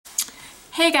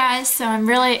Hey guys, so I'm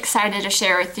really excited to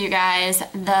share with you guys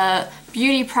the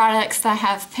beauty products that I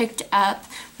have picked up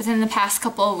within the past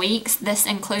couple of weeks. This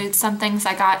includes some things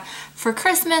I got for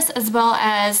Christmas, as well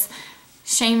as,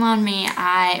 shame on me,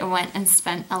 I went and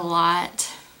spent a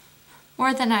lot,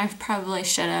 more than I probably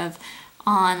should have,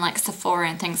 on like Sephora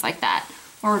and things like that,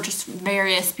 or just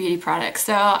various beauty products.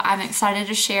 So I'm excited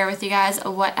to share with you guys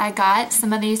what I got.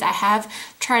 Some of these I have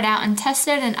tried out and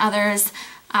tested, and others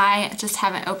I just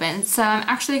haven't opened. So I'm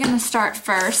actually going to start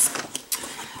first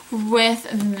with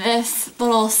this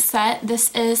little set.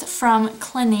 This is from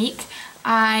Clinique.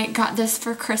 I got this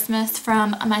for Christmas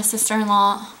from my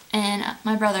sister-in-law and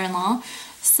my brother-in-law.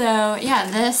 So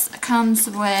yeah, this comes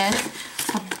with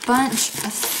a bunch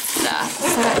of stuff.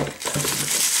 So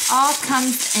it all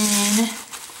comes in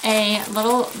a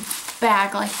little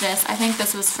bag like this. I think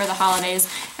this was for the holidays.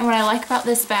 And what I like about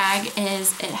this bag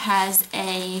is it has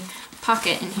a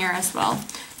pocket in here as well.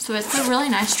 So it's a really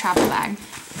nice travel bag.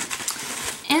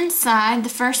 Inside, the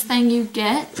first thing you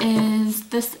get is,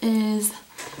 this is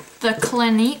the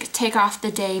Clinique Take Off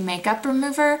the Day Makeup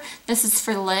Remover. This is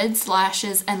for lids,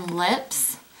 lashes, and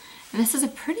lips. And this is a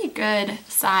pretty good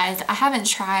size. I haven't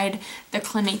tried the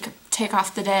Clinique Take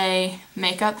Off the Day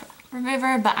Makeup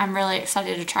Remover, but I'm really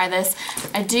excited to try this.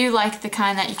 I do like the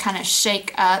kind that you kind of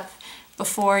shake up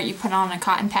before you put on a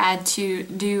cotton pad to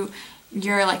do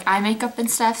your like eye makeup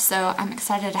and stuff, so I'm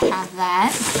excited to have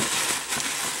that.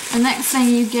 The next thing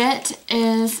you get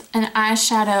is an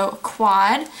eyeshadow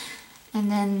quad,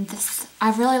 and then this,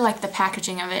 I really like the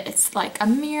packaging of it. It's like a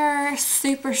mirror,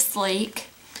 super sleek,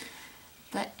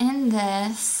 but in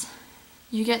this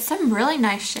you get some really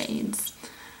nice shades.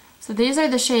 So these are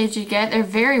the shades you get. They're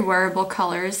very wearable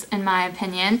colors in my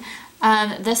opinion.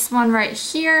 This one right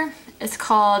here is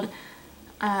called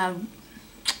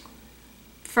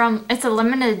it's a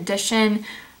limited edition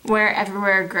Wear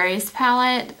Everywhere Grays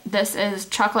palette. This is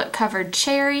Chocolate Covered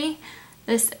Cherry.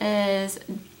 This is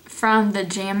from the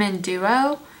Jammin'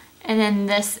 Duo. And then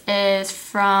this is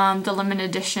from the limited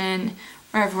edition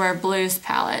Wear Everywhere Blues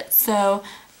palette. So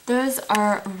those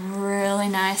are really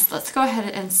nice. Let's go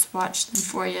ahead and swatch them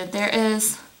for you. There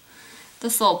is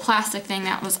this little plastic thing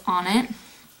that was on it.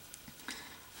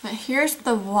 But here's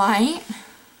the white.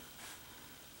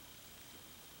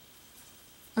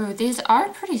 Oh, these are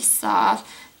pretty soft.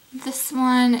 This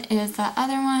one is the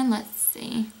other one. Let's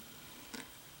see.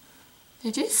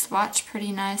 They do swatch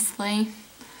pretty nicely.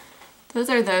 Those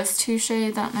are those two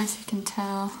shades. I don't know if you can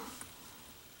tell.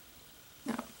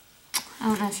 No, I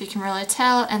don't know if you can really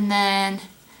tell. And then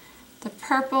the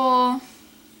purple.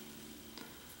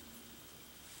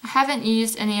 I haven't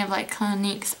used any of like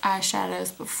Clinique's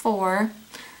eyeshadows before,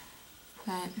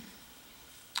 but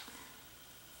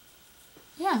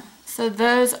yeah. So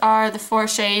those are the four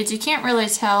shades. You can't really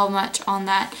tell much on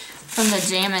that from the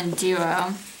Jammin'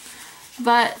 Duo,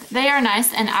 but they are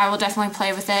nice and I will definitely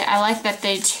play with it. I like that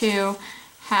they too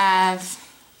have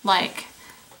like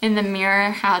in the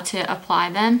mirror how to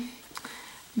apply them.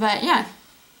 But yeah,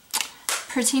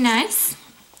 pretty nice.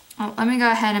 Oh, let me go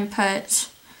ahead and put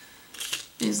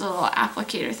these little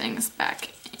applicator things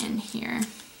back in here.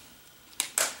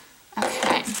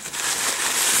 Okay,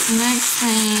 the next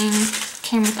thing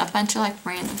came with a bunch of like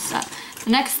random stuff. The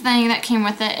next thing that came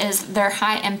with it is their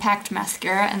High Impact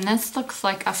Mascara, and this looks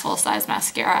like a full-size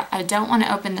mascara. I don't want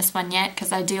to open this one yet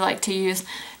because I do like to use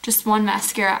just one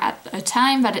mascara at a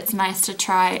time, but it's nice to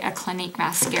try a Clinique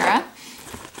mascara.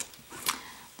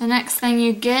 The next thing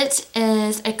you get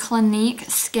is a Clinique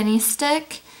Skinny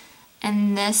Stick,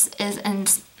 and this is in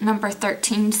number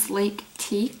 13 Sleak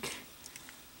Teak.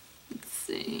 Let's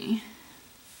see.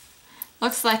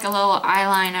 Looks like a little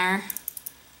eyeliner.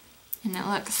 And it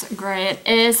looks great.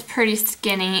 It is pretty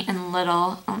skinny and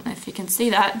little. I don't know if you can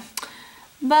see that.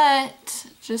 But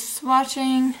just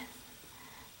swatching,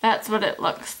 that's what it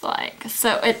looks like.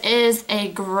 So it is a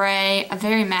gray, a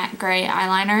very matte gray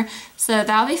eyeliner. So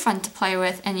that'll be fun to play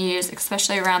with and use,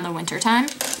 especially around the winter time.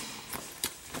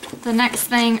 The next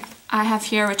thing I have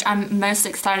here, which I'm most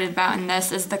excited about in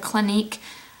this, is the Clinique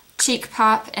Cheek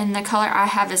Pop, and the color I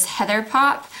have is Heather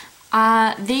Pop.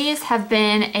 These have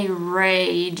been a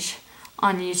rage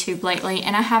on YouTube lately,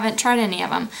 and I haven't tried any of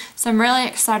them. So I'm really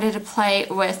excited to play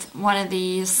with one of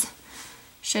these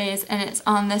shades, and it's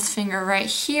on this finger right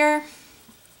here.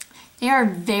 They are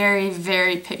very,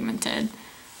 very pigmented.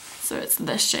 So it's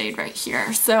this shade right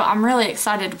here. So I'm really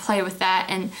excited to play with that,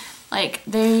 and like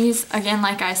these, again,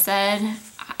 like I said,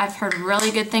 I've heard really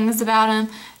good things about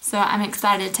them. So I'm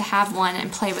excited to have one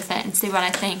and play with it and see what I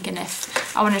think, and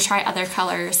if I want to try other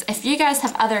colors. If you guys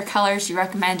have other colors you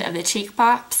recommend of the cheek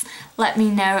pops, let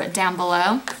me know down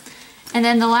below. And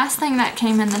then the last thing that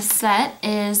came in the set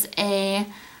is a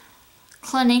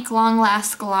Clinique Long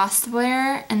Last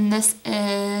Glosswear, and this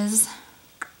is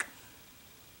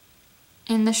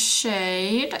in the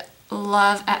shade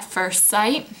Love at First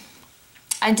Sight.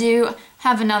 I do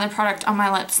have another product on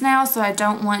my lips now, so I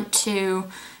don't want to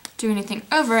do anything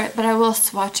over it, but I will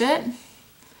swatch it.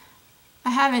 I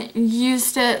haven't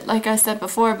used it like I said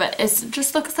before, but it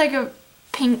just looks like a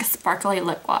pink sparkly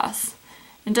lip gloss.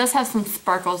 It does have some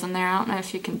sparkles in there. I don't know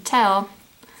if you can tell,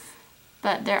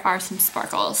 but there are some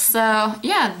sparkles. So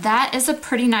yeah, that is a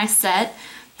pretty nice set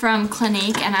from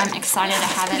Clinique, and I'm excited to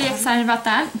have it. Pretty excited about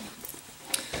that.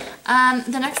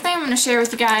 The next thing I'm going to share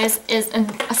with you guys is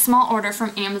a small order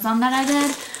from Amazon that I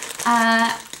did.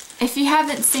 If you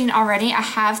haven't seen already, I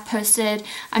have posted,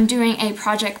 I'm doing a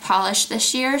project polish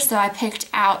this year, so I picked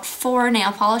out 4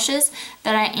 nail polishes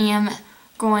that I am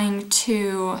going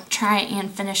to try and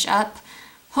finish up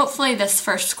hopefully this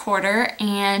first quarter.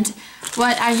 And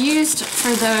what I used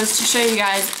for those to show you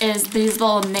guys is these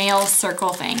little nail circle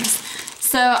things.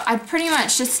 So I pretty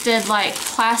much just did like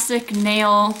plastic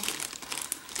nail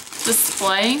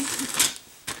display,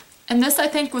 and this I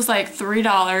think was like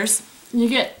 $3. You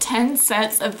get 10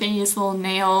 sets of these little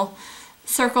nail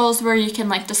circles where you can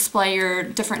like display your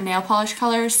different nail polish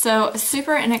colors. So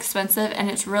super inexpensive, and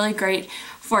it's really great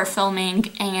for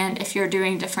filming and if you're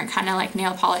doing different kind of like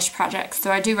nail polish projects.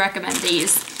 So I do recommend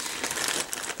these.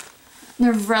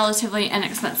 They're relatively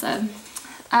inexpensive.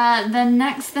 The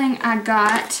next thing I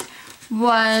got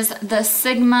was the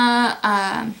Sigma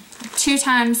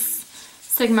 2x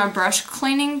Sigma brush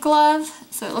cleaning glove.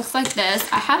 So it looks like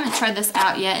this. I haven't tried this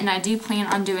out yet, and I do plan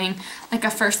on doing like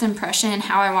a first impression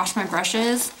how I wash my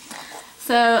brushes.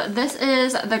 So this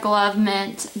is the glove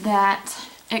mint that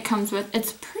it comes with.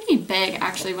 It's pretty big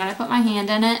actually. When I put my hand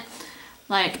in it,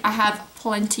 like I have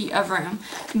plenty of room.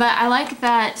 But I like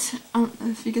that, I don't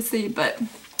know if you can see, but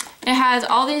it has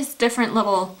all these different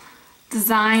little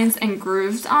designs and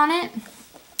grooves on it.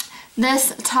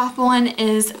 This top one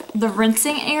is the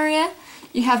rinsing area.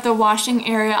 You have the washing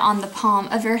area on the palm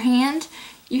of your hand.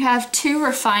 You have 2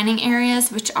 refining areas,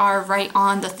 which are right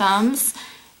on the thumbs.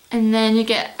 And then you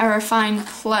get a refine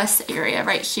plus area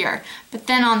right here. But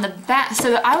then on the back,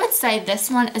 so I would say this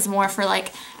one is more for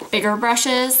like bigger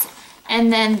brushes.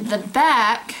 And then the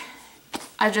back,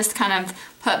 I just kind of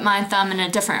put my thumb in a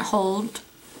different hold,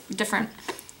 different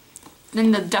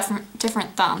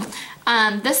thumb.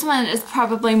 This one is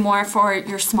probably more for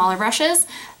your smaller brushes.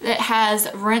 It has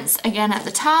rinse again at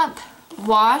the top,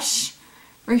 wash,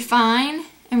 refine,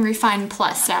 and refine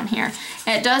plus down here.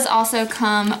 It does also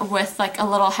come with like a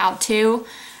little how-to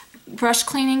brush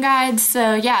cleaning guide.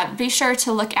 So yeah, be sure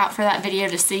to look out for that video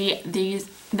to see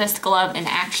this glove in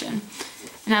action.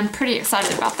 And I'm pretty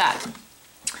excited about that.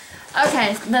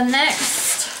 Okay, the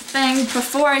next thing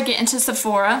before I get into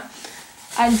Sephora,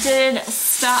 I did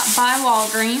stop by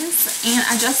Walgreens, and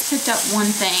I just picked up one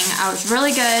thing. I was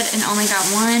really good and only got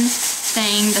one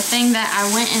thing, the thing that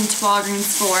I went into Walgreens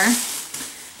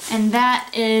for, and that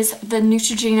is the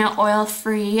Neutrogena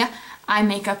oil-free eye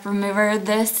makeup remover.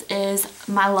 This is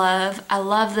my love. I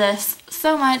love this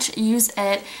so much. Use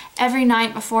it every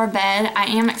night before bed. I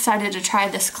am excited to try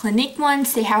this Clinique one,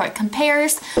 see how it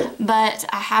compares, but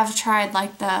I have tried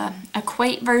like the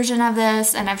Equate version of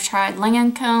this, and I've tried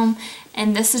Lancome,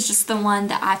 and this is just the one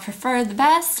that I prefer the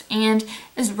best and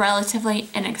is relatively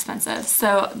inexpensive.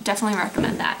 So definitely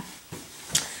recommend that.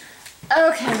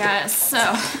 Okay guys,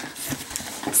 so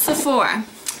Sephora.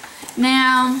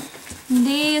 Now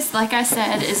these, like I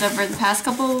said, is over the past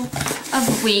couple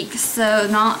of weeks, so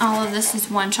not all of this is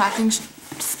one shopping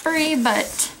spree,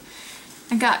 but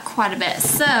I got quite a bit.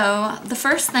 So the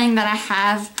first thing that I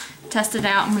have tested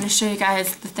out, I'm going to show you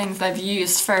guys the things I've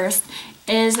used first,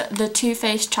 is the Too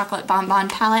Faced Chocolate Bonbon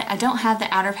Palette. I don't have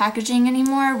the outer packaging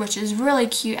anymore, which is really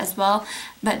cute as well,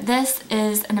 but this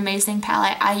is an amazing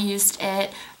palette. I used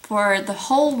it for the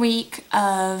whole week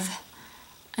of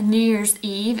New Year's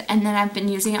Eve, and then I've been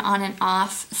using it on and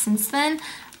off since then.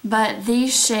 But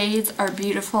these shades are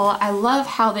beautiful. I love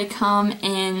how they come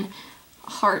in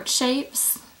heart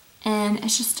shapes, and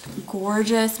it's just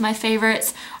gorgeous. My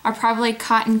favorites are probably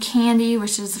Cotton Candy,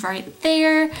 which is right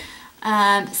there.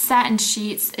 Satin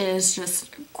Sheets is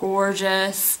just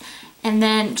gorgeous, and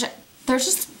then they're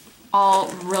just all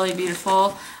really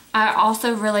beautiful. I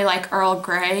also really like Earl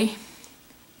Grey,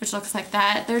 which looks like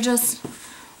that. They're just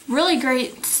really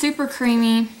great, super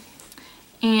creamy,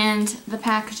 and the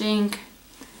packaging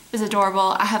is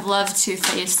adorable. I have loved Too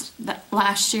Faced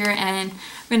last year, and I'm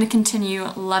going to continue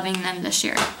loving them this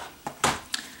year.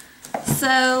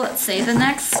 So let's see, the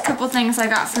next couple things I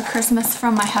got for Christmas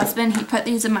from my husband, he put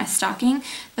these in my stocking.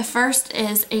 The first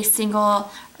is a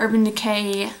single Urban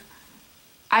Decay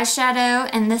eyeshadow,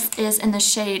 and this is in the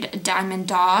shade Diamond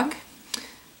Dog.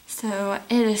 So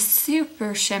it is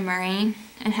super shimmery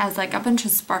and has like a bunch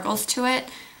of sparkles to it,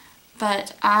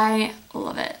 but I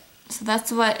love it. So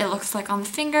that's what it looks like on the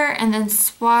finger, and then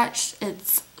swatched,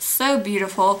 it's so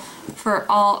beautiful for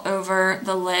all over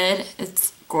the lid.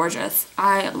 It's gorgeous.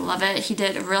 I love it. He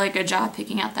did a really good job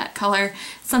picking out that color.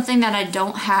 Something that I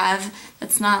don't have,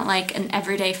 that's not like an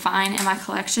everyday find in my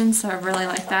collection, so I really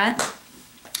like that.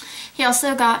 He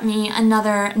also got me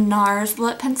another NARS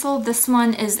lip pencil. This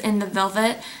one is in the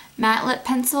Velvet Matte Lip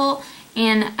Pencil,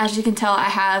 and as you can tell, I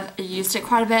have used it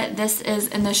quite a bit. This is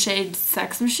in the shade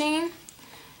Sex Machine,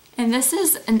 and this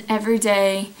is an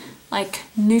everyday like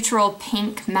neutral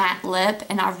pink matte lip,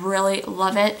 and I really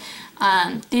love it.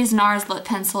 These NARS lip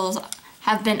pencils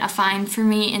have been a find for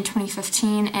me in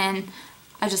 2015, and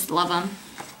I just love them.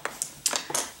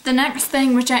 The next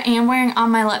thing, which I am wearing on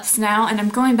my lips now, and I'm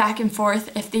going back and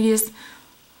forth if these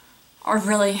are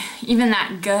really even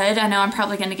that good. I know I'm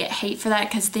probably going to get hate for that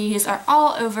because these are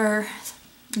all over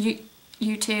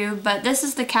YouTube, but this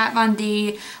is the Kat Von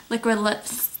D Liquid Lip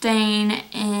Stain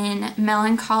in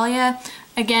Melancholia.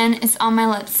 Again, it's on my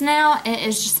lips now. It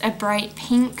is just a bright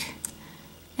pink,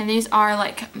 and these are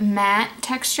like matte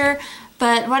texture.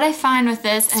 But what I find with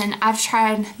this, and I've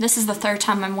tried, this is the third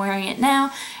time I'm wearing it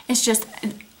now, it's just,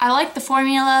 I like the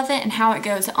formula of it and how it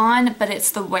goes on, but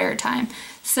it's the wear time.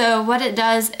 So what it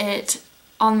does, it,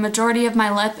 on the majority of my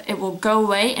lip, it will go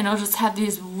away and it'll just have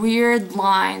these weird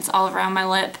lines all around my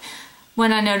lip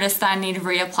when I notice that I need to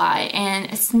reapply.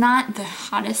 And it's not the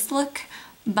hottest look,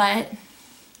 but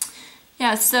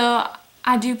yeah, so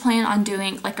I do plan on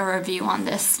doing like a review on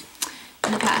this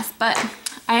in the past, but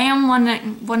I am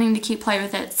wanting to keep playing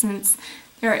with it since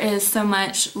there is so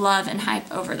much love and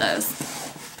hype over those.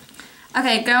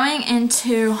 Okay, going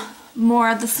into more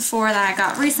of the Sephora that I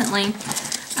got recently.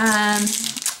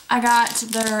 I got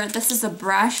this is a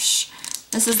brush.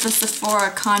 This is the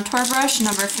Sephora Contour Brush,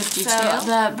 number 52. So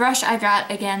the brush I got,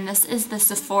 again, this is the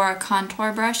Sephora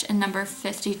Contour Brush in number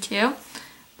 52.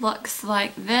 Looks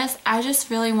like this. I just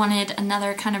really wanted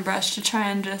another kind of brush to try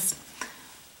and just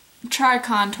try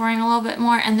contouring a little bit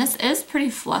more, and this is pretty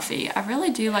fluffy. I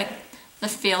really do like the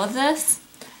feel of this.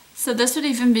 So this would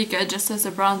even be good just as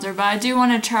a bronzer, but I do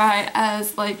want to try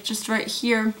as like just right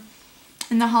here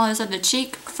in the hollows of the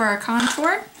cheek for a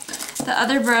contour. The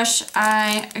other brush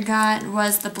I got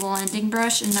was the blending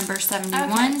brush in number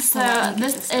 71. Okay, so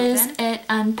this is it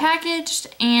unpackaged,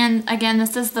 and again,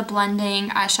 this is the blending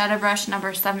eyeshadow brush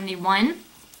number 71.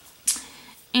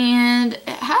 And it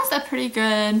has a pretty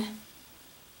good,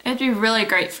 it'd be really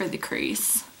great for the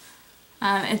crease.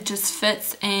 It just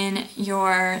fits in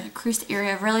your crease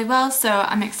area really well, so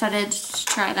I'm excited to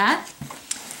try that.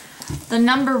 The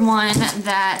number one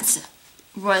that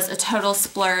was a total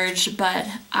splurge, but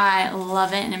I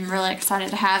love it and I'm really excited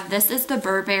to have, this is the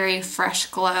Burberry Fresh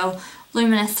Glow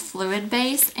Luminous Fluid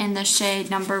Base in the shade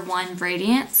number 1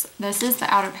 Radiance. This is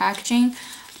the outer packaging,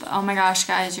 but oh my gosh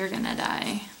guys, you're gonna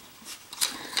die.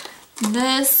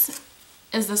 This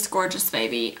is this gorgeous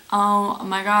baby. Oh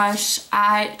my gosh,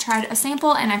 I tried a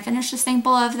sample and I finished a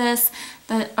sample of this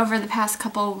over the past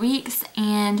couple of weeks,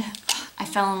 and I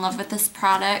fell in love with this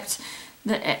product.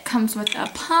 It comes with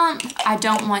a pump. I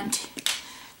don't want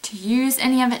to use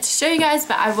any of it to show you guys,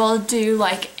 but I will do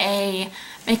like a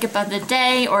makeup of the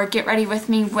day or get ready with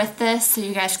me with this so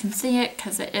you guys can see it,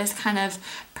 because it is kind of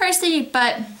pricey,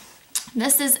 but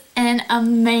this is an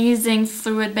amazing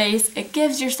fluid base. It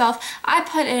gives yourself, I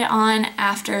put it on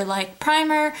after like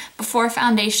primer, before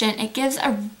foundation. It gives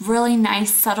a really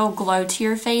nice subtle glow to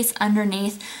your face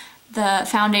underneath the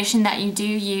foundation that you do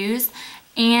use.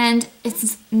 And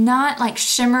it's not like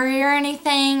shimmery or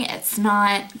anything. It's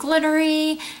not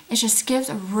glittery. It just gives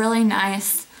a really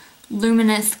nice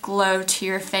luminous glow to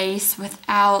your face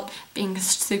without being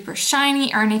super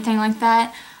shiny or anything like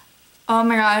that. Oh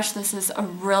my gosh, this is a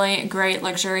really great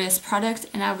luxurious product,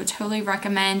 and I would totally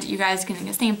recommend you guys getting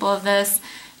a sample of this.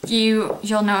 You'll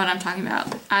know what I'm talking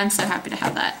about. I'm so happy to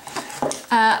have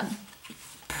that.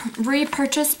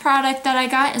 Repurchase product that I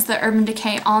got is the Urban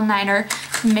Decay All Nighter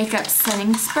Makeup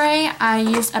Setting Spray. I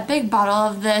used a big bottle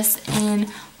of this in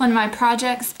one of my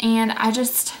projects, and I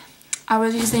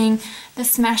was using the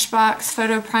Smashbox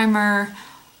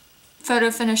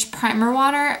Photo Finish Primer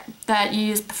Water that you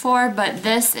used before, but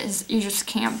this is, you just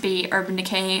can't beat Urban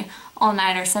Decay All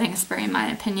Nighter Setting Spray in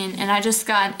my opinion. And I just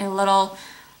got a little,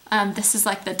 this is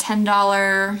like the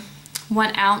 $10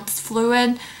 1 ounce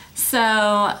fluid,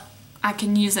 so I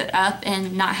can use it up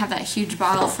and not have that huge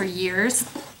bottle for years.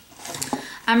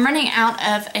 I'm running out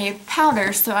of a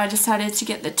powder, so I decided to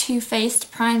get the Too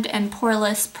Faced Primed and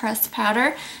Poreless Pressed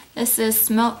Powder. This is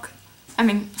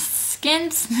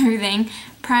Skin Smoothing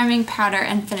Priming Powder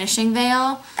and Finishing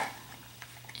Veil.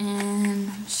 And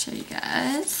let me show you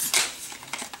guys.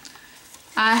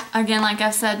 Again, like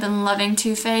I've said, been loving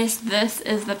Too Faced. This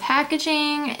is the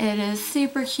packaging. It is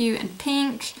super cute and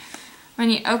pink. When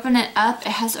you open it up,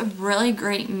 it has a really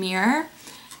great mirror,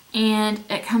 and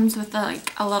it comes with a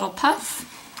little puff,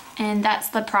 and that's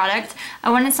the product. I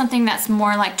wanted something that's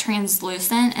more like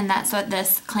translucent, and that's what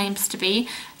this claims to be.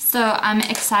 So I'm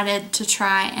excited to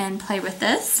try and play with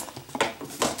this.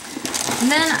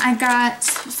 And then I got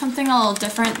something a little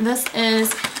different. This is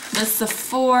the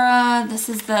Sephora. This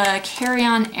is the Carry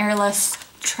On Airless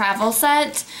travel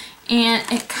set, and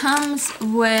it comes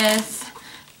with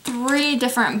 3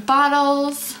 different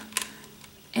bottles.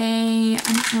 I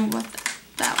don't know what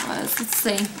that was. Let's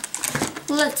see.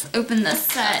 Let's open this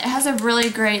set. It has a really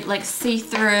great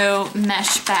see-through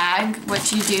mesh bag,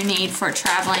 which you do need for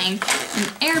traveling in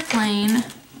an airplane.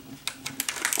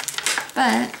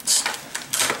 But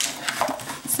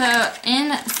so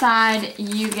inside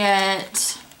you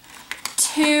get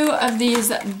 2 of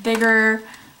these bigger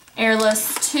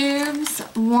airless tubes,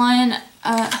 one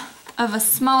of a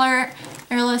smaller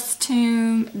airless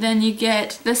tube. Then you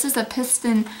get, this is a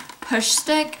piston push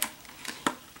stick,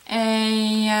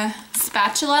 a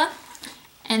spatula,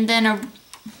 and then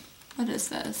what is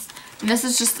this? And this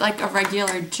is just like a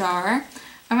regular jar.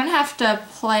 I'm gonna have to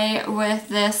play with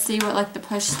this, see what the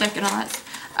push stick and all that.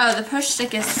 Oh, the push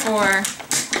stick is for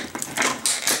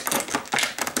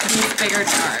these bigger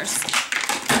jars.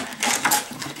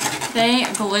 They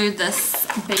glued this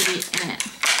baby in it.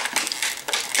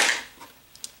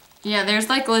 Yeah, there's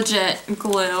legit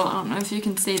glue. I don't know if you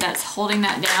can see that's holding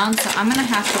that down, so I'm gonna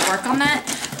have to work on that.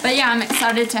 But yeah, I'm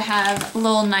excited to have a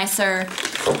little nicer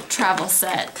travel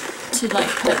set to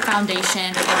put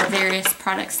foundation or various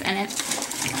products in it.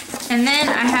 And then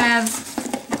I have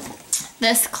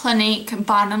this Clinique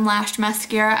Bottom Lash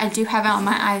Mascara. I do have it on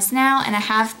my eyes now, and I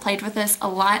have played with this a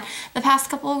lot the past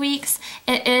couple of weeks.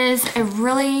 It is a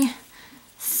really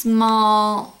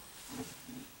small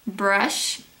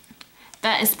brush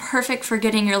that is perfect for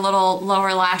getting your little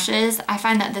lower lashes. I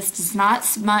find that this does not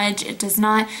smudge. It does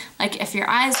not, if your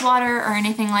eyes water or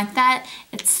anything like that,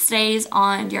 it stays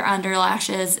on your under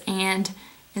lashes and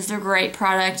is a great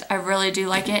product. I really do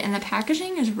like it, and the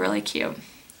packaging is really cute.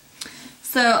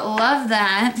 So love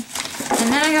that.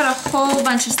 And then I got a whole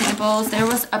bunch of samples. There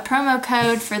was a promo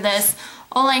code for this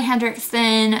Ole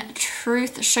Henriksen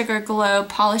Truth Sugar Glow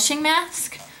Polishing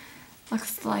Mask.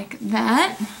 Looks like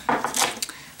that.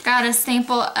 Got a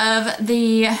sample of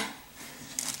the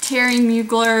Terry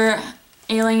Mugler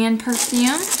Alien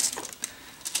perfume.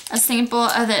 A sample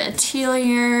of the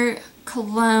Atelier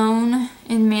Cologne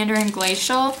in Mandarin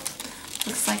Glacial.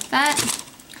 Looks like that.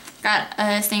 Got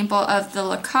a sample of the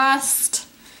Lacoste.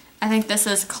 I think this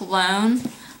is cologne.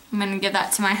 I'm going to give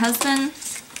that to my husband.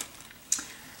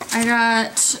 I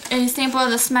got a sample of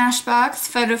the Smashbox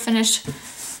Photo Finish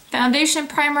Foundation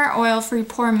Primer, Oil-Free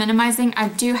Pore Minimizing. I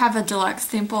do have a deluxe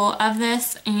sample of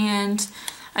this, and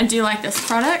I do like this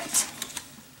product.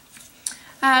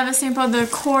 I have a sample of the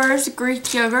Coors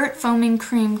Greek Yogurt Foaming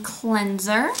Cream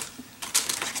Cleanser.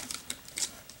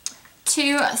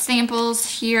 2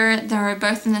 samples here that are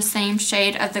both in the same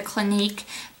shade of the Clinique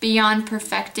Beyond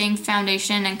Perfecting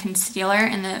Foundation and Concealer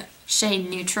in the shade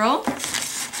Neutral.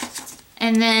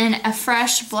 And then a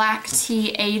fresh black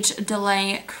tea age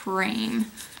delay cream,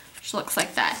 which looks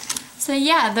like that. So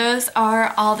yeah, those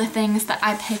are all the things that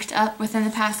I picked up within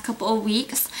the past couple of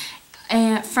weeks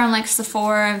from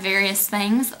Sephora and various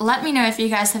things. Let me know if you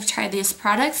guys have tried these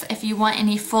products, if you want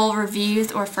any full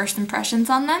reviews or first impressions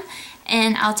on them,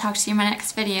 and I'll talk to you in my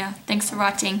next video. Thanks for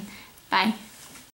watching. Bye.